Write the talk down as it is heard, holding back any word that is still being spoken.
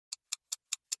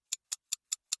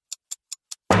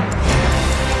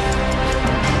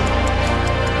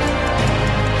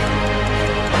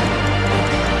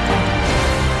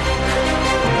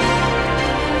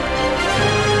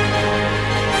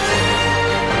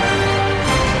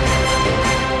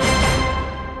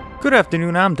Good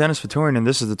afternoon, I'm Dennis Vitorian, and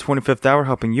this is the 25th hour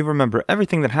helping you remember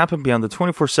everything that happened beyond the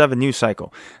 24/7 news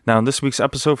cycle. Now, in this week's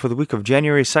episode for the week of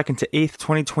January 2nd to 8th,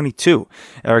 2022,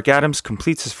 Eric Adams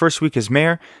completes his first week as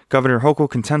mayor, Governor Hochul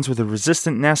contends with a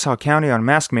resistant Nassau County on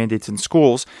mask mandates in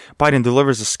schools, Biden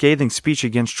delivers a scathing speech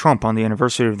against Trump on the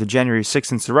anniversary of the January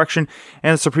 6th insurrection,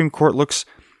 and the Supreme Court looks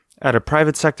at a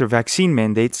private sector vaccine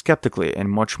mandate skeptically, and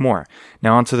much more.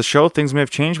 Now onto the show. Things may have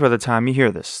changed by the time you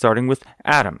hear this, starting with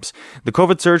Adams. The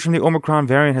COVID surge from the Omicron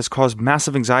variant has caused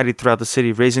massive anxiety throughout the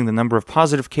city, raising the number of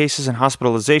positive cases and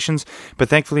hospitalizations, but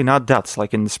thankfully not deaths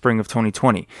like in the spring of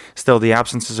 2020. Still, the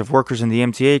absences of workers in the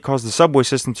MTA caused the subway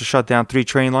system to shut down 3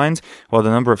 train lines, while the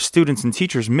number of students and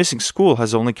teachers missing school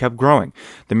has only kept growing.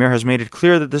 The mayor has made it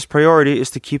clear that this priority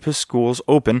is to keep his schools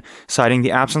open, citing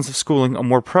the absence of schooling a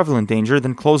more prevalent danger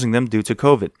than closing them due to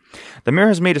COVID. The mayor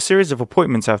has made a series of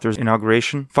appointments after his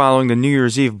inauguration, following the New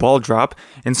Year's Eve ball drop.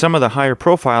 In some of the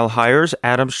higher-profile hires,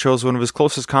 Adams chose one of his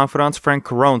closest confidants, Frank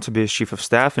Carone, to be his chief of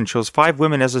staff, and chose 5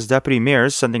 women as his deputy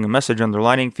mayors, sending a message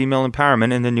underlining female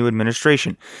empowerment in the new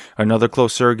administration. Another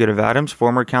close surrogate of Adams,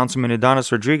 former Councilman Adonis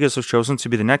Rodriguez, was chosen to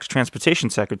be the next transportation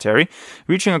secretary.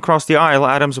 Reaching across the aisle,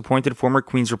 Adams appointed former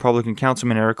Queens Republican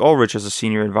Councilman Eric Ulrich as a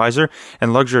senior advisor,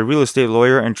 and luxury real estate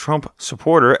lawyer and Trump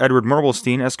supporter Edward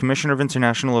Merblestein as Commissioner of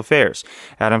International Affairs.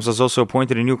 Adams has also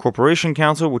appointed a new corporation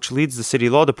council, which leads the city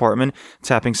law department,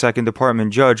 tapping second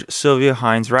department judge Sylvia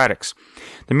Hines Radix.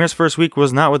 The mayor's first week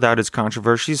was not without its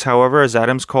controversies, however, as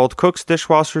Adams called cooks,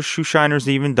 dishwashers, shoe shiners,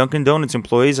 and even Dunkin' Donuts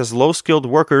employees as low-skilled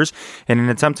workers in an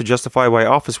attempt to justify why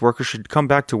office workers should come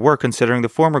back to work, considering the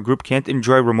former group can't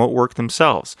enjoy remote work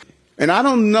themselves. And I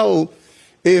don't know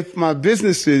if my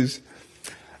businesses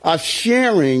are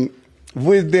sharing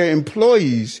with their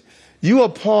employees. You are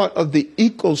part of the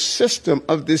ecosystem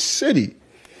of this city.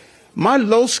 My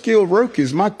low-skilled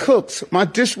workers, my cooks, my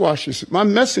dishwashers, my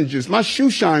messengers, my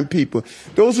shoe shine people,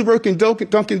 those who work in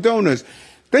Dunkin' Donuts,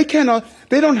 they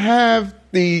don't have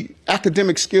the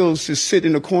academic skills to sit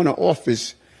in a corner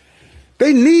office.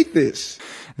 They need this.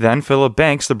 Then, Philip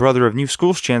Banks, the brother of New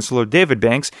Schools Chancellor David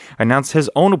Banks, announced his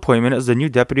own appointment as the new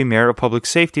Deputy Mayor of Public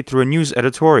Safety through a news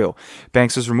editorial.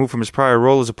 Banks was removed from his prior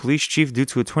role as a police chief due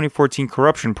to a 2014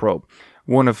 corruption probe.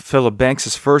 One of Philip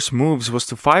Banks' first moves was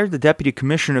to fire the Deputy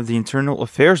Commissioner of the Internal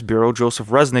Affairs Bureau, Joseph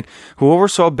Resnick, who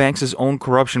oversaw Banks' own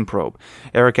corruption probe.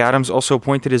 Eric Adams also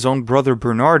appointed his own brother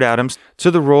Bernard Adams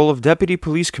to the role of Deputy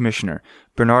Police Commissioner.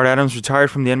 Bernard Adams retired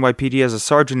from the NYPD as a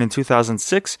sergeant in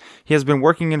 2006. He has been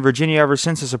working in Virginia ever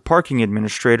since as a parking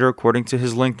administrator, according to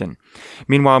his LinkedIn.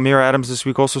 Meanwhile, Mayor Adams this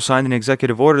week also signed an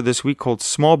executive order this week called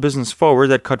Small Business Forward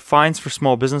that cut fines for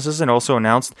small businesses and also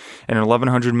announced an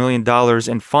 $1,100 million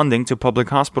in funding to public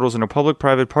hospitals in a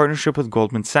public-private partnership with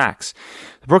Goldman Sachs.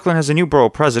 Brooklyn has a new borough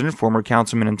president, former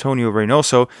Councilman Antonio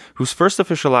Reynoso, whose first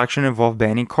official action involved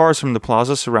banning cars from the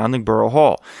plaza surrounding Borough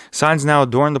Hall. Signs now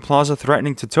adorn the plaza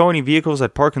threatening to tow any vehicles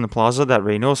that park in the plaza that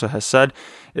Reynoso has said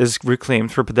is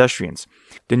reclaimed for pedestrians.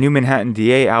 The new Manhattan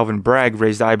DA, Alvin Bragg,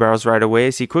 raised eyebrows right away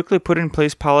as he quickly put in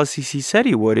place policies he said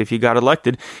he would if he got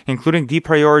elected, including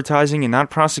deprioritizing and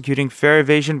not prosecuting fare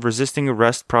evasion, resisting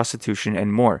arrest, prostitution,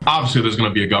 and more. Obviously, there's going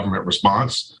to be a government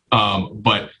response,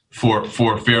 but for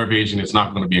fare evasion, it's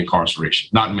not going to be incarceration,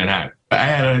 not in Manhattan. I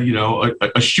had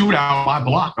a shootout on my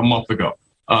block a month ago.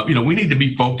 We need to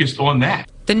be focused on that.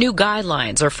 The new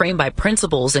guidelines are framed by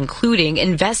principles including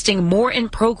investing more in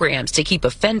programs to keep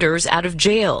offenders out of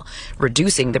jail,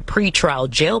 reducing the pretrial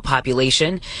jail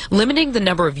population, limiting the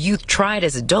number of youth tried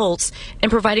as adults,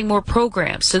 and providing more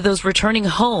programs to those returning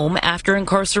home after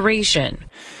incarceration.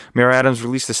 Mayor Adams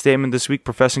released a statement this week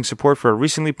professing support for a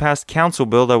recently passed council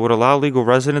bill that would allow legal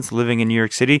residents living in New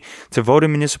York City to vote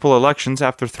in municipal elections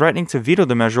after threatening to veto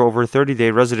the measure over a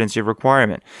 30-day residency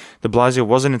requirement. De Blasio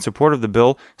wasn't in support of the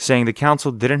bill, saying the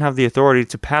council didn't have the authority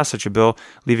to pass such a bill,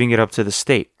 leaving it up to the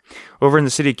state. Over in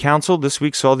the City Council, this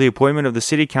week saw the appointment of the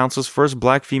City Council's first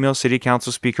black female City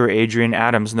Council Speaker, Adrienne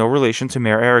Adams, no relation to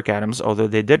Mayor Eric Adams, although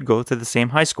they did go to the same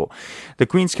high school. The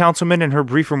Queens councilman in her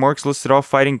brief remarks listed off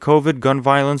fighting COVID, gun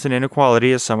violence, and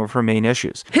inequality as some of her main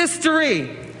issues.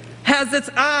 History has its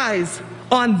eyes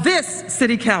on this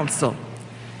City Council.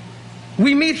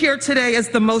 We meet here today as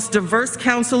the most diverse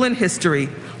council in history,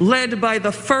 led by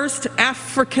the first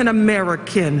African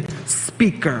American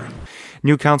Speaker.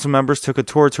 New council members took a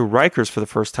tour to Rikers for the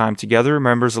first time together.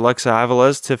 Members Alexa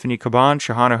Aviles, Tiffany Caban,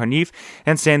 Shahana Hanif,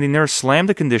 and Sandy Nurse slammed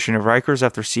the condition of Rikers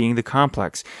after seeing the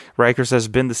complex. Rikers has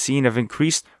been the scene of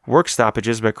increased work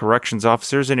stoppages by corrections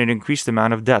officers, and an increased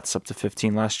amount of deaths, up to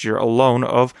 15 last year alone,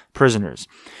 of prisoners.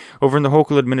 Over in the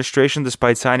Hochul administration,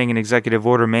 despite signing an executive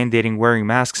order mandating wearing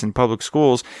masks in public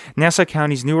schools, Nassau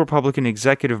County's new Republican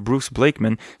executive Bruce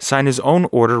Blakeman signed his own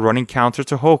order running counter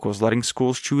to Hochul's, letting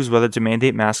schools choose whether to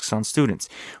mandate masks on students.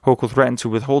 Hochul threatened to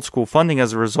withhold school funding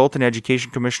as a result, and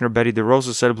Education Commissioner Betty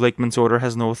DeRosa said Blakeman's order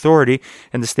has no authority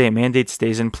and the state mandate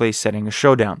stays in place, setting a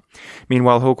showdown.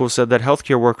 Meanwhile, Hochul said that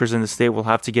healthcare workers in the state will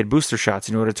have to get booster shots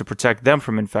in order to protect them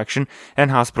from infection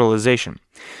and hospitalization.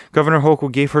 Governor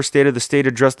Hochul gave her State of the State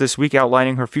address this week,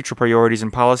 outlining her future priorities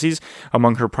and policies.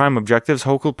 Among her prime objectives,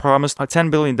 Hochul promised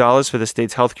 $10 billion for the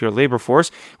state's healthcare labor force,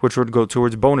 which would go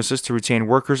towards bonuses to retain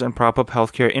workers and prop up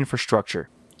healthcare infrastructure.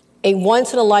 A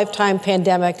once-in-a-lifetime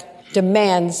pandemic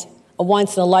demands a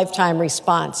once-in-a-lifetime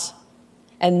response.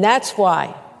 And that's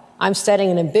why I'm setting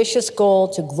an ambitious goal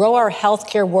to grow our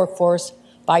healthcare workforce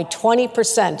by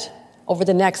 20% over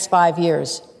the next 5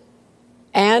 years.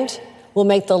 And we'll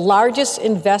make the largest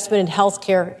investment in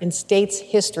healthcare in state's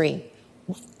history,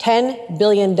 $10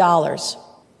 billion.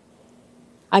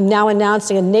 I'm now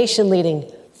announcing a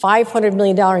nation-leading $500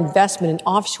 million investment in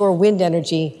offshore wind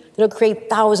energy that will create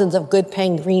thousands of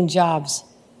good-paying green jobs.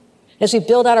 As we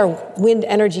build out our wind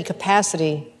energy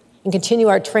capacity and continue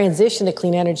our transition to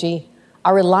clean energy,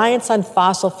 our reliance on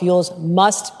fossil fuels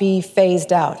must be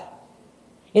phased out.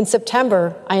 In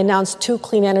September, I announced 2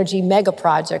 clean energy mega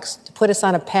projects to put us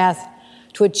on a path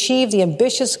to achieve the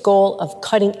ambitious goal of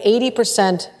cutting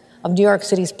 80% of New York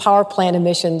City's power plant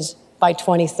emissions by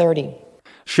 2030.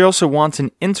 She also wants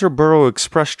an interborough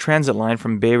express transit line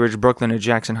from Bay Ridge, Brooklyn to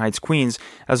Jackson Heights, Queens,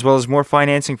 as well as more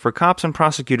financing for cops and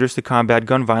prosecutors to combat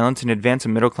gun violence and advance a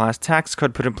middle-class tax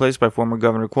cut put in place by former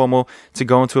Governor Cuomo to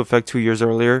go into effect 2 years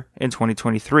earlier in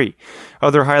 2023.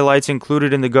 Other highlights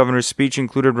included in the governor's speech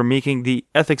included remaking the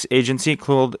ethics agency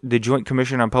called the Joint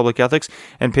Commission on Public Ethics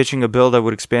and pitching a bill that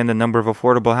would expand the number of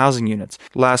affordable housing units.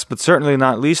 Last but certainly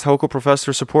not least, Hochul professed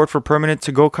her support for permanent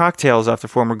to-go cocktails after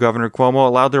former Governor Cuomo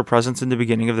allowed their presence in the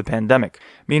beginning of the pandemic.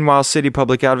 Meanwhile, City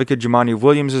Public Advocate Jumaane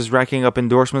Williams is racking up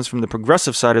endorsements from the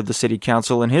progressive side of the City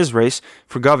Council in his race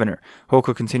for governor.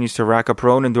 Hochul continues to rack up her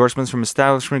own endorsements from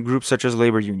establishment groups such as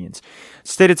labor unions.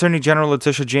 State Attorney General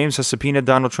Letitia James has subpoenaed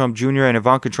Donald Trump Jr. and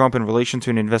Ivanka Trump in relation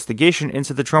to an investigation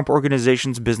into the Trump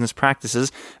Organization's business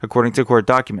practices, according to court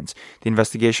documents. The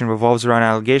investigation revolves around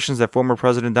allegations that former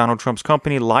President Donald Trump's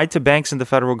company lied to banks and the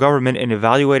federal government in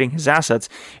evaluating his assets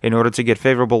in order to get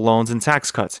favorable loans and tax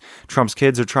cuts. Trump's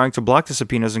kids are trying to block the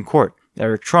subpoenas in court.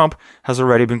 Eric Trump has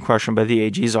already been questioned by the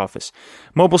AG's office.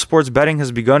 Mobile sports betting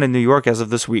has begun in New York as of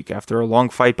this week. After a long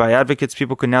fight by advocates,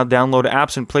 people can now download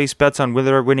apps and place bets on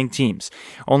winning teams.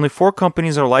 Only 4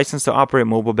 companies are licensed to operate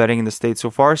mobile betting in the state so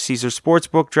far: Caesar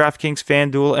Sportsbook, DraftKings,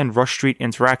 FanDuel, and Rush Street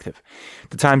Interactive.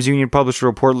 The Times-Union published a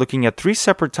report looking at 3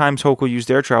 separate times Hochul used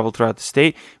air travel throughout the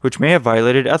state, which may have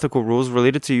violated ethical rules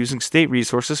related to using state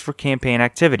resources for campaign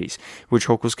activities, which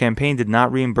Hochul's campaign did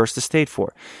not reimburse the state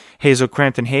for. Hazel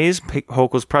Crampton Hayes,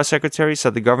 Hochul's press secretary,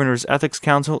 said the governor's ethics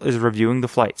council is reviewing the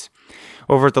flights.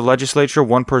 Over at the legislature,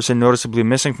 one person noticeably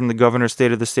missing from the governor's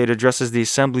State of the State address is the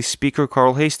Assembly Speaker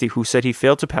Carl Heastie, who said he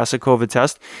failed to pass a COVID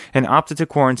test and opted to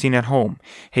quarantine at home.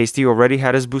 Heastie already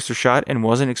had his booster shot and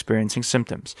wasn't experiencing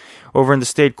symptoms. Over in the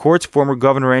state courts, former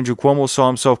Governor Andrew Cuomo saw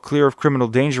himself clear of criminal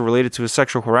danger related to a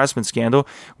sexual harassment scandal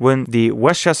when the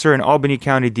Westchester and Albany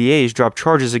County DAs dropped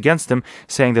charges against him,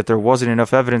 saying that there wasn't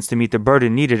enough evidence to meet the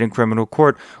burden needed in criminal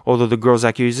court, although the girl's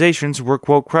accusations were,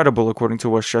 quote, credible, according to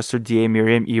Westchester DA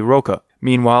Miriam E. Rocha.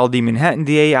 Meanwhile, the Manhattan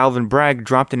DA Alvin Bragg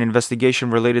dropped an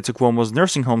investigation related to Cuomo's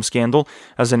nursing home scandal,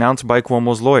 as announced by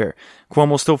Cuomo's lawyer.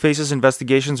 Cuomo still faces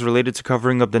investigations related to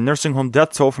covering up the nursing home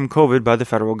death toll from COVID by the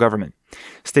federal government.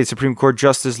 State Supreme Court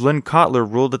Justice Lynn Kotler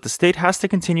ruled that the state has to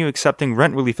continue accepting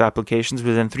rent relief applications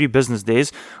within 3 business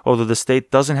days, although the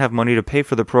state doesn't have money to pay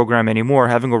for the program anymore,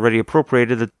 having already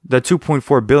appropriated the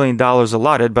 $2.4 billion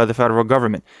allotted by the federal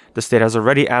government. The state has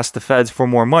already asked the feds for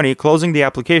more money, closing the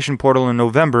application portal in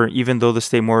November, even though the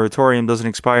state moratorium doesn't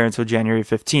expire until January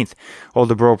 15th. All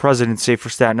the borough presidents, save for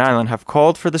Staten Island, have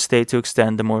called for the state to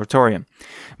extend the moratorium.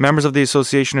 Members of the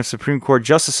Association of Supreme Court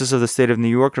Justices of the State of New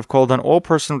York have called on all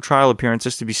personal trial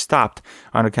appearances to be stopped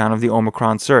on account of the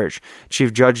Omicron surge.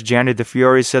 Chief Judge Janet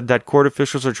DeFiore said that court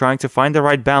officials are trying to find the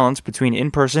right balance between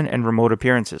in-person and remote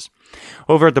appearances.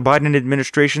 Over at the Biden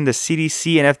administration, the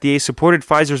CDC and FDA supported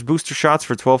Pfizer's booster shots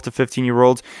for 12 to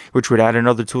 15-year-olds, which would add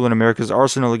another tool in America's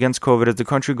arsenal against COVID as the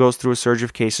country goes through a surge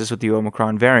of cases with the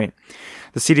Omicron variant.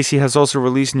 The CDC has also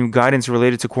released new guidance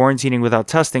related to quarantining without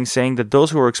testing, saying that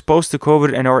those who are exposed to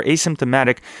COVID and are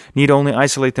asymptomatic need only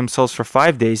isolate themselves for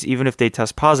 5 days, even if they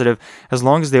test positive, as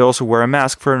long as they also wear a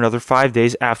mask for another 5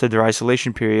 days after their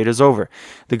isolation period is over.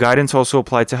 The guidance also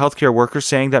applied to healthcare workers,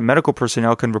 saying that medical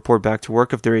personnel can report back to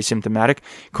work if they're asymptomatic,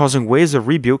 causing waves of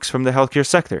rebukes from the healthcare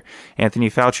sector. Anthony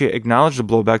Fauci acknowledged the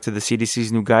blowback to the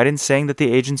CDC's new guidance, saying that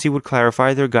the agency would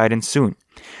clarify their guidance soon.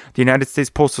 The United States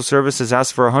Postal Service has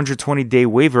asked for a 120-day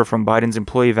waiver from Biden's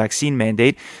employee vaccine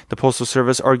mandate. The Postal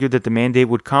Service argued that the mandate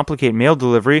would complicate mail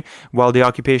delivery, while the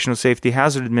Occupational Safety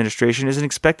Hazard Administration isn't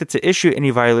expected to issue any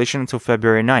violation until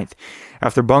February 9th.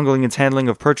 After bungling its handling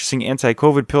of purchasing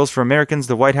anti-COVID pills for Americans,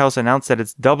 the White House announced that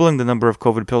it's doubling the number of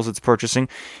COVID pills it's purchasing,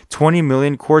 20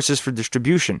 million courses for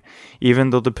distribution,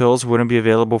 even though the pills wouldn't be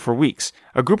available for weeks.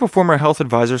 A group of former health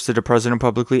advisors to the president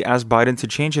publicly asked Biden to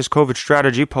change his COVID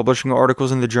strategy, publishing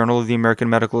articles in the Journal of the American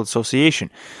Medical Association.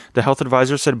 The health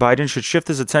advisor said Biden should shift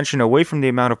his attention away from the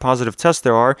amount of positive tests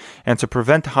there are and to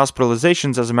prevent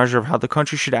hospitalizations as a measure of how the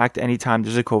country should act anytime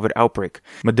there's a COVID outbreak.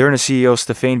 Moderna CEO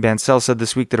Stéphane Bancel said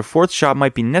this week that a fourth shot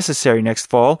might be necessary next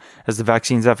fall as the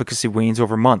vaccine's efficacy wanes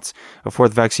over months. A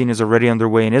fourth vaccine is already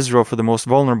underway in Israel for the most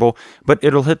vulnerable, but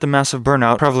it'll hit the massive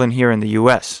burnout prevalent here in the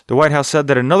U.S. The White House said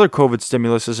that another COVID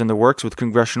stimulus is in the works with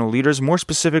congressional leaders, more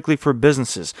specifically for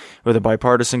businesses, with a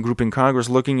bipartisan group in Congress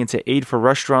looking into aid for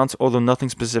restaurants, although nothing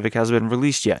specific has been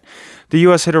released yet. The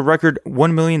U.S. hit a record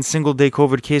 1 million single-day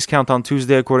COVID case count on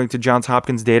Tuesday, according to Johns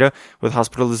Hopkins data, with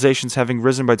hospitalizations having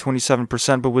risen by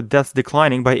 27%, but with deaths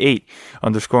declining by 8%,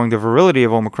 underscoring the virility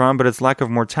of Omicron, but its lack of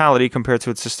mortality compared to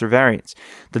its sister variants.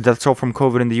 The death toll from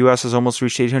COVID in the U.S. has almost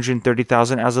reached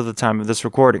 830,000 as of the time of this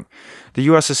recording. The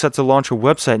U.S. is set to launch a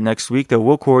website next week that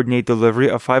will coordinate delivery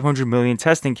of 500 million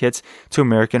testing kits to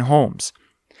American homes.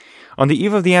 On the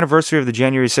eve of the anniversary of the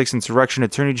January 6th insurrection,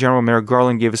 Attorney General Merrick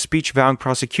Garland gave a speech vowing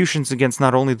prosecutions against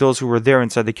not only those who were there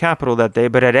inside the Capitol that day,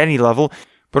 but at any level,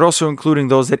 but also including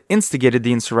those that instigated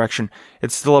the insurrection.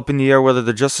 It's still up in the air whether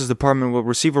the Justice Department will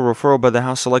receive a referral by the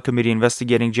House Select Committee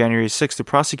investigating January 6th to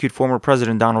prosecute former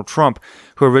President Donald Trump,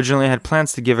 who originally had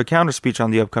plans to give a counter speech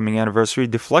on the upcoming anniversary,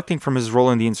 deflecting from his role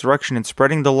in the insurrection and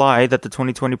spreading the lie that the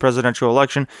 2020 presidential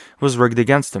election was rigged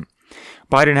against him.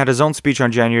 Biden had his own speech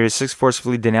on January 6,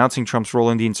 forcefully denouncing Trump's role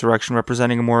in the insurrection,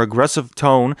 representing a more aggressive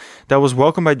tone that was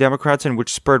welcomed by Democrats and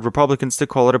which spurred Republicans to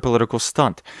call it a political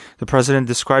stunt. The president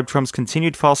described Trump's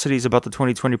continued falsities about the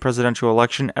 2020 presidential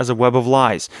election as a web of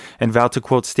lies and vowed to,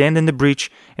 quote, stand in the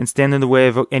breach and stand in the way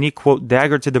of any, quote,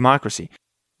 dagger to democracy.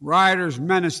 Rioters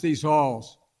menaced these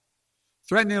halls,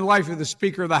 threatening the life of the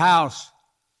Speaker of the House,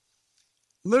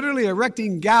 literally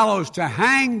erecting gallows to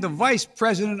hang the Vice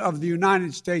President of the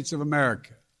United States of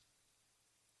America.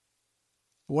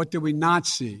 What did we not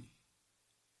see?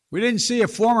 We didn't see a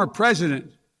former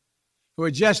president who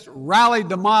had just rallied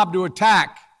the mob to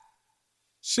attack,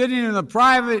 sitting in the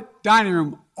private dining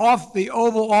room off the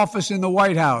Oval Office in the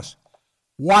White House,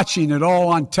 watching it all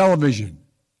on television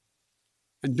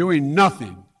and doing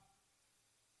nothing.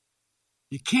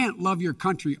 You can't love your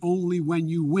country only when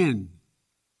you win.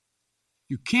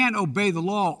 You can't obey the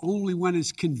law only when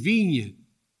it's convenient.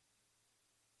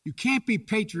 You can't be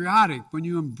patriotic when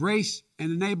you embrace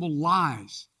and enable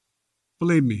lies.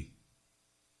 Believe me,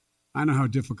 I know how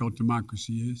difficult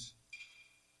democracy is,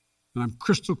 and I'm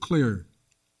crystal clear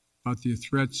about the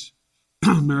threats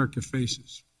America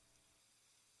faces.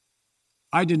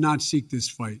 I did not seek this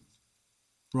fight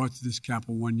brought to this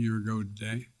Capitol 1 year ago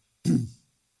today,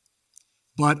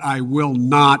 but I will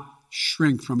not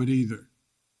shrink from it either.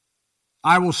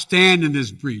 I will stand in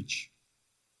this breach.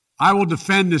 I will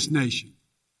defend this nation.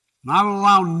 And I will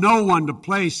allow no one to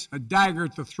place a dagger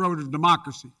at the throat of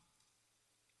democracy.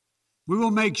 We will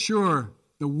make sure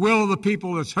the will of the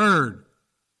people is heard,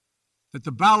 that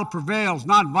the ballot prevails,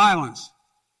 not violence.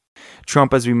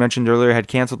 Trump, as we mentioned earlier, had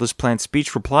canceled his planned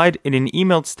speech, replied in an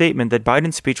emailed statement that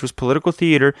Biden's speech was political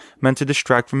theater meant to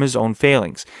distract from his own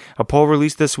failings. A poll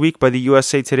released this week by the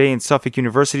USA Today and Suffolk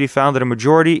University found that a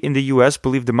majority in the U.S.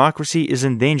 believe democracy is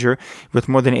in danger, with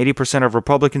more than 80% of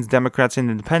Republicans, Democrats, and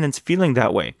Independents feeling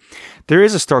that way. There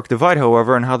is a stark divide,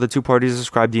 however, on how the two parties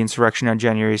described the insurrection on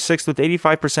January 6th, with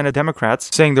 85% of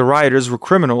Democrats saying the rioters were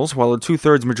criminals, while a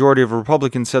two-thirds majority of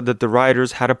Republicans said that the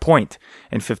rioters had a point,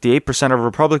 and 58% of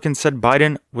Republicans said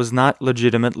Biden was not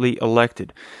legitimately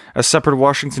elected. A separate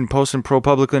Washington Post and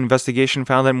ProPublica investigation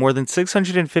found that more than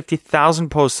 650,000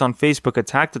 posts on Facebook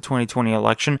attacked the 2020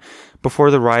 election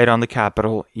before the riot on the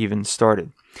Capitol even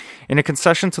started. In a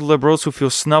concession to liberals who feel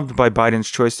snubbed by Biden's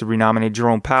choice to renominate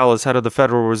Jerome Powell as head of the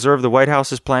Federal Reserve, the White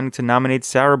House is planning to nominate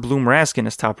Sarah Bloom Raskin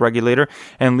as top regulator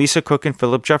and Lisa Cook and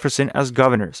Philip Jefferson as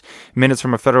governors. Minutes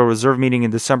from a Federal Reserve meeting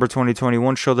in December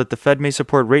 2021 show that the Fed may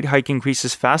support rate hike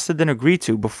increases faster than agreed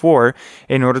to before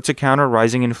in order to counter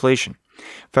rising inflation.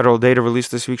 Federal data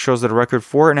released this week shows that a record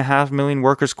 4.5 million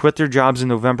workers quit their jobs in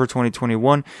November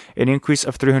 2021, an increase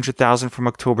of 300,000 from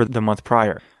October the month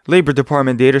prior. Labor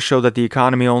Department data show that the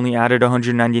economy only added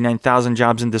 199,000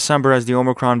 jobs in December as the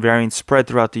Omicron variant spread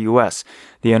throughout the U.S.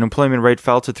 The unemployment rate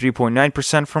fell to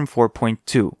 3.9% from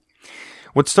 4.2%.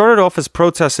 What started off as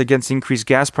protests against increased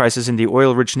gas prices in the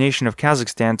oil-rich nation of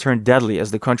Kazakhstan turned deadly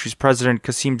as the country's president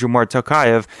Kassym-Jomart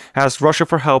Tokayev asked Russia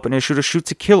for help and issued a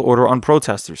shoot-to-kill order on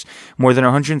protesters. More than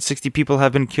 160 people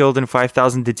have been killed and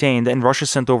 5,000 detained, and Russia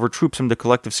sent over troops from the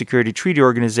Collective Security Treaty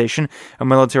Organization, a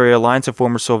military alliance of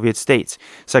former Soviet states.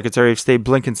 Secretary of State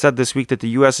Blinken said this week that the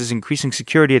U.S. is increasing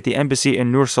security at the embassy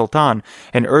in Nur-Sultan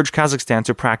and urged Kazakhstan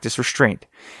to practice restraint.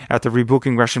 After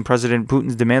rebooking Russian President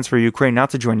Putin's demands for Ukraine not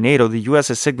to join NATO, the U.S.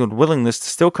 has signaled willingness to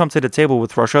still come to the table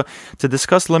with Russia to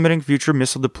discuss limiting future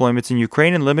missile deployments in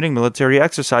Ukraine and limiting military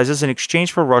exercises in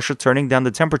exchange for Russia turning down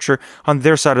the temperature on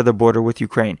their side of the border with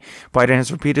Ukraine. Biden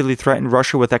has repeatedly threatened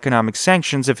Russia with economic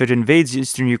sanctions if it invades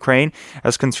eastern Ukraine,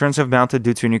 as concerns have mounted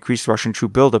due to an increased Russian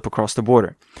troop buildup across the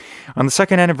border. On the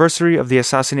second anniversary of the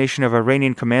assassination of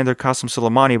Iranian commander Qasem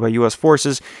Soleimani by U.S.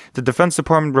 forces, the Defense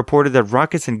Department reported that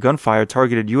rockets and gunfire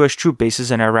targeted U.S. troop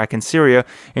bases in Iraq and Syria,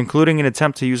 including an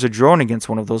attempt to use a drone against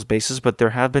one of those bases, but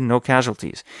there have been no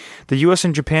casualties. The U.S.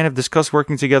 and Japan have discussed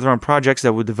working together on projects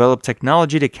that would develop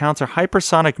technology to counter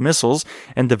hypersonic missiles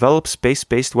and develop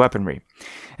space-based weaponry.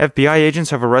 FBI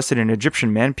agents have arrested an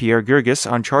Egyptian man, Pierre Girgis,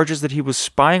 on charges that he was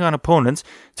spying on opponents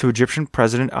to Egyptian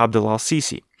President Abdel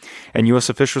al-Sisi. And U.S.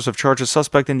 officials have charged a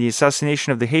suspect in the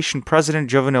assassination of the Haitian president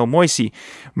Jovenel Moïse.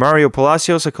 Mario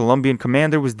Palacios, a Colombian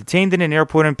commander, was detained in an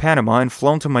airport in Panama and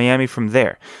flown to Miami from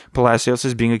there. Palacios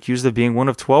is being accused of being one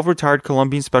of 12 retired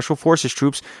Colombian Special Forces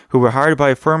troops who were hired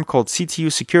by a firm called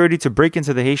CTU Security to break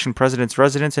into the Haitian president's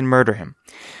residence and murder him.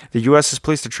 The U.S. has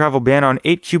placed a travel ban on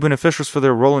 8 Cuban officials for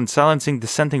their role in silencing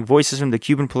dissenting voices from the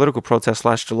Cuban political protests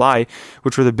last July,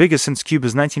 which were the biggest since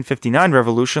Cuba's 1959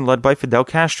 revolution led by Fidel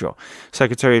Castro.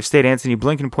 Secretary of State Antony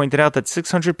Blinken pointed out that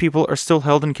 600 people are still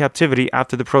held in captivity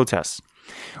after the protests.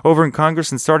 Over in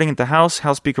Congress and starting at the House,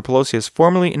 House Speaker Pelosi has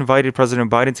formally invited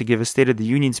President Biden to give a State of the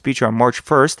Union speech on March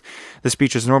 1st. The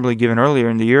speech is normally given earlier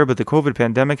in the year, but the COVID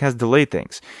pandemic has delayed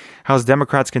things. House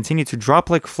Democrats continue to drop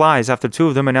like flies after 2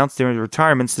 of them announced their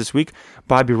retirements this week,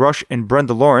 Bobby Rush and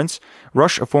Brenda Lawrence.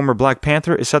 Rush, a former Black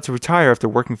Panther, is set to retire after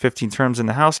working 15 terms in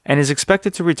the House and is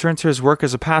expected to return to his work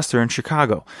as a pastor in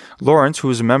Chicago. Lawrence, who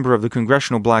is a member of the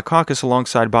Congressional Black Caucus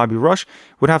alongside Bobby Rush,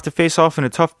 would have to face off in a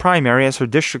tough primary as her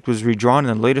district was redrawn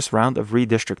in the latest round of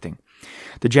redistricting.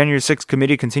 The January 6th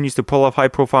committee continues to pull off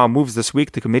high-profile moves this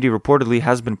week. The committee reportedly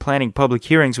has been planning public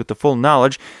hearings with the full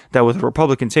knowledge that with a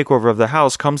Republican takeover of the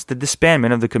House comes the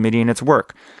disbandment of the committee and its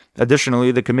work.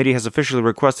 Additionally, the committee has officially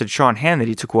requested Sean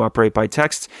Hannity to cooperate by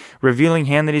text, revealing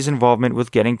Hannity's involvement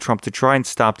with getting Trump to try and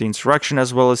stop the insurrection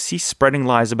as well as cease spreading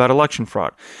lies about election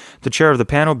fraud. The chair of the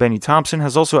panel, Benny Thompson,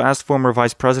 has also asked former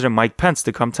Vice President Mike Pence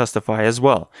to come testify as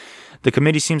well. The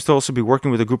committee seems to also be working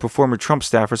with a group of former Trump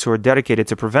staffers who are dedicated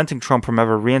to preventing Trump from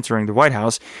ever re-entering the White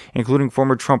House, including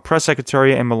former Trump press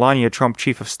secretary and Melania Trump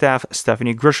chief of staff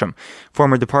Stephanie Grisham,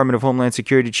 former Department of Homeland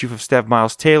Security chief of staff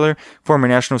Miles Taylor, former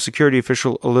national security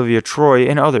official Olivia Troy,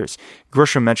 and others.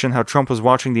 Grisham mentioned how Trump was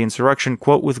watching the insurrection,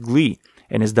 quote, with glee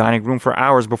in his dining room for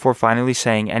hours before finally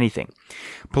saying anything.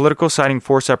 Politico, citing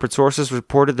 4 separate sources,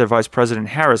 reported that Vice President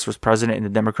Harris was present in the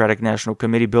Democratic National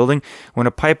Committee building when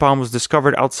a pipe bomb was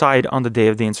discovered outside on the day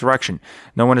of the insurrection.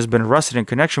 No one has been arrested in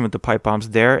connection with the pipe bombs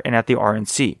there and at the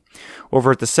RNC.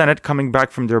 Over at the Senate, coming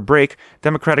back from their break,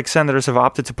 Democratic senators have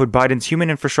opted to put Biden's human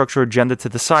infrastructure agenda to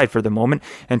the side for the moment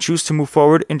and choose to move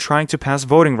forward in trying to pass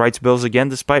voting rights bills again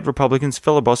despite Republicans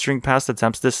filibustering past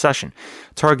attempts this session.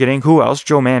 Targeting who else?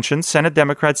 Joe Manchin, Senate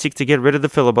Democrats seek to get rid of the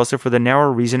filibuster for the narrow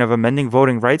reason of amending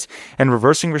voting rights and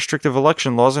reversing restrictive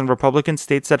election laws in Republican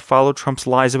states that follow Trump's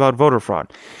lies about voter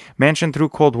fraud. Manchin threw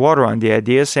cold water on the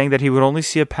idea, saying that he would only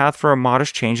see a path for a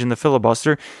modest change in the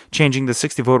filibuster, changing the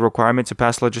 60-vote requirement to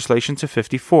pass legislation to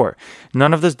 54.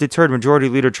 None of this deterred Majority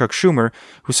Leader Chuck Schumer,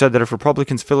 who said that if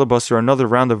Republicans filibuster another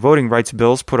round of voting rights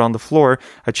bills put on the floor,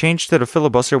 a change to the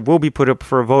filibuster will be put up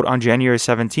for a vote on January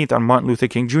 17th on Martin Luther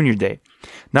King Jr. Day,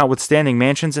 notwithstanding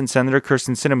Manchin's and Senator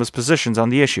Kyrsten Sinema's positions on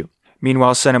the issue.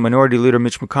 Meanwhile, Senate Minority Leader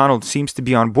Mitch McConnell seems to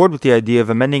be on board with the idea of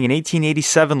amending an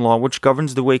 1887 law which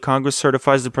governs the way Congress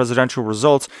certifies the presidential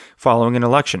results following an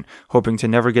election, hoping to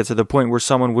never get to the point where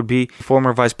someone would be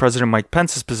former Vice President Mike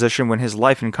Pence's position when his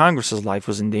life and Congress's life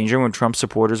was in danger when Trump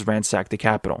supporters ransacked the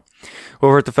Capitol.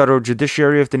 Over at the federal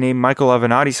judiciary, if the name Michael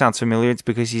Avenatti sounds familiar, it's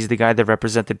because he's the guy that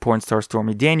represented porn star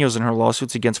Stormy Daniels in her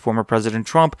lawsuits against former President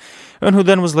Trump, and who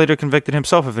then was later convicted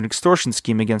himself of an extortion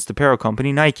scheme against apparel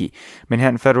company Nike.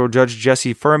 Manhattan federal judge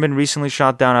Jesse Furman recently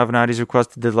shot down Avenatti's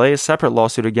request to delay a separate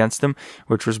lawsuit against him,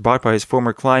 which was brought by his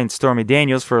former client Stormy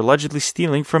Daniels for allegedly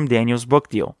stealing from Daniels' book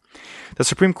deal. The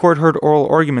Supreme Court heard oral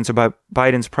arguments about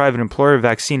Biden's private employer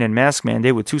vaccine and mask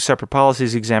mandate, with two separate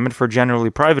policies examined for generally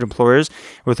private employers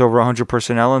with over 100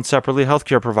 personnel and separately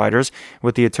healthcare providers,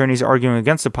 with the attorneys arguing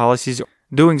against the policies,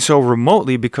 doing so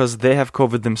remotely because they have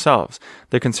COVID themselves.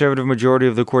 The conservative majority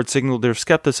of the court signaled their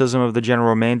skepticism of the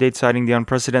general mandate, citing the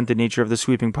unprecedented nature of the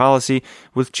sweeping policy,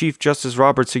 with Chief Justice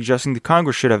Roberts suggesting that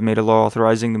Congress should have made a law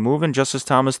authorizing the move, and Justice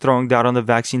Thomas throwing doubt on the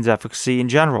vaccine's efficacy in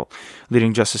general,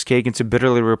 leading Justice Kagan to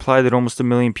bitterly reply that almost 1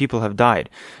 million people have died.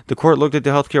 The court looked at the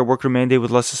healthcare worker mandate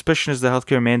with less suspicion, as the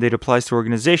healthcare mandate applies to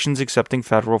organizations accepting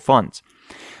federal funds.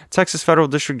 Texas Federal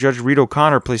District Judge Reed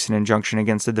O'Connor placed an injunction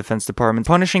against the Defense Department,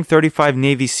 punishing 35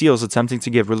 Navy SEALs attempting to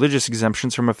get religious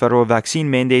exemptions from a federal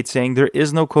vaccine mandate, saying there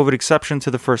is no COVID exception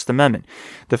to the First Amendment.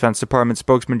 Defense Department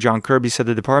spokesman John Kirby said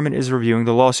the department is reviewing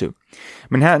the lawsuit.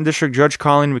 Manhattan District Judge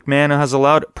Colleen McMahon has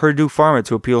allowed Purdue Pharma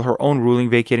to appeal her own ruling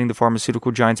vacating the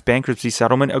pharmaceutical giant's bankruptcy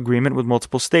settlement agreement with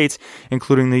multiple states,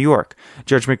 including New York.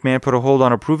 Judge McMahon put a hold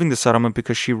on approving the settlement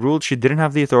because she ruled she didn't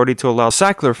have the authority to allow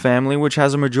Sackler family, which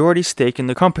has a majority stake in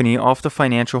the company, off the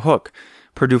financial hook.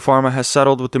 Purdue Pharma has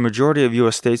settled with the majority of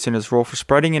U.S. states in its role for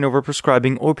spreading and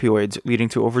overprescribing opioids, leading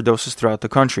to overdoses throughout the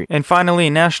country. And finally,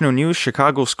 in national news,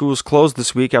 Chicago schools closed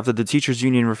this week after the teachers'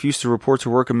 union refused to report to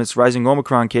work amidst rising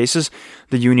Omicron cases.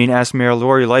 The union asked Mayor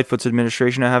Lori Lightfoot's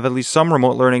administration to have at least some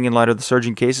remote learning in light of the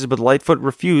surging cases, but Lightfoot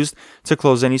refused to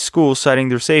close any schools, citing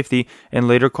their safety, and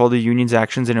later called the union's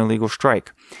actions an illegal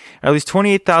strike. At least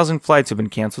 28,000 flights have been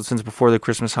canceled since before the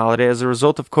Christmas holiday as a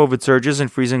result of COVID surges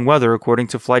and freezing weather, according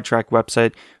to flight track website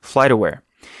FlightAware.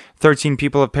 13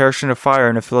 people have perished in a fire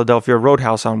in a Philadelphia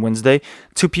roadhouse on Wednesday.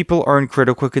 2 people are in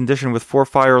critical condition, with 4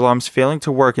 fire alarms failing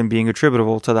to work and being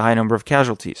attributable to the high number of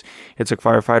casualties. It took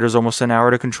firefighters almost an hour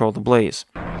to control the blaze.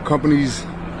 Companies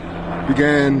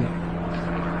began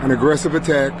an aggressive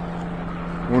attack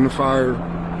on the fire,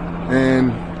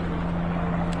 and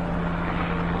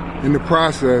in the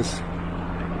process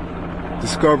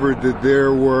discovered that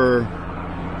there were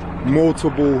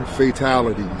multiple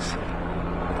fatalities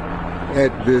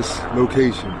at this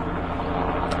location.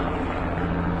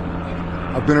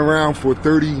 I've been around for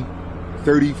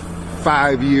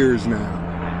 35 years now,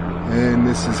 and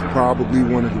this is probably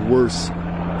one of the worst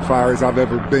fires I've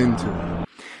ever been to.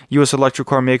 U.S. electric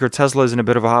car maker Tesla is in a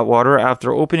bit of hot water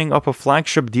after opening up a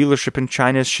flagship dealership in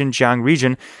China's Xinjiang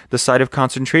region, the site of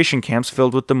concentration camps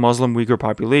filled with the Muslim Uyghur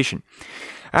population.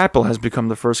 Apple has become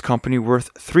the first company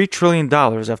worth $3 trillion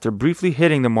after briefly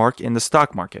hitting the mark in the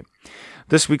stock market.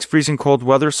 This week's freezing cold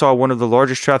weather saw one of the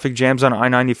largest traffic jams on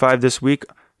I-95 this week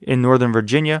in Northern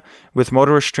Virginia, with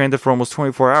motorists stranded for almost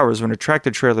 24 hours when a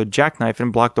tractor-trailer jackknifed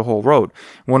and blocked the whole road.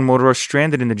 One motorist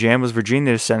stranded in the jam was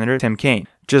Virginia Senator Tim Kaine.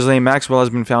 Ghislaine Maxwell has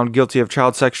been found guilty of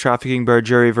child sex trafficking by a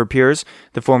jury of her peers.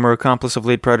 The former accomplice of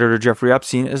late predator Jeffrey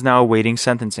Epstein is now awaiting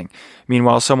sentencing.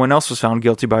 Meanwhile, someone else was found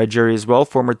guilty by a jury as well,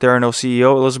 former Theranos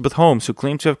CEO Elizabeth Holmes, who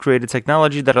claimed to have created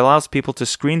technology that allows people to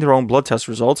screen their own blood test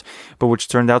results, but which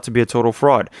turned out to be a total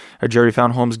fraud. A jury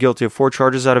found Holmes guilty of 4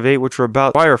 charges out of 8, which were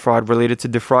about wire fraud related to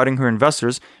defrauding her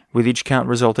investors, with each count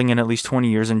resulting in at least 20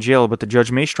 years in jail, but the judge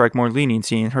may strike more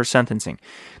leniency in her sentencing.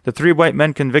 The 3 white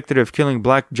men convicted of killing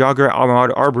black jogger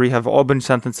Ahmaud Arbery have all been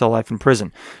sentenced to life in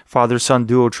prison. Father-son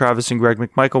duo Travis and Greg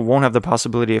McMichael won't have the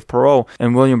possibility of parole,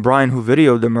 and William Bryan, who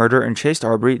videoed the murder and chased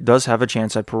Arbery, does have a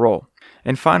chance at parole.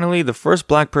 And finally, the first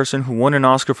black person who won an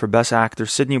Oscar for Best Actor,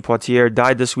 Sidney Poitier,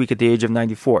 died this week at the age of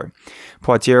 94.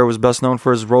 Poitier was best known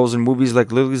for his roles in movies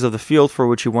like Lilies of the Field, for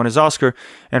which he won his Oscar,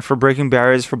 and for breaking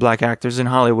barriers for black actors in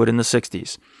Hollywood in the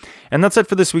 60s. And that's it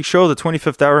for this week's show, the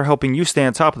 25th hour, helping you stay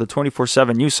on top of the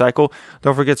 24/7 news cycle.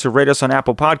 Don't forget to rate us on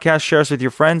Apple Podcasts, share us with your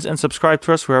friends, and subscribe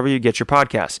to us wherever you get your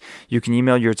podcasts. You can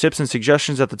email your tips and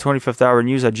suggestions at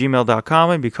the25thhournews@gmail.com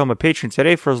and become a patron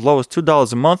today for as low as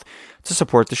 $2 a month to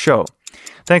support the show.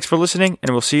 Thanks for listening,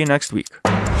 and we'll see you next week.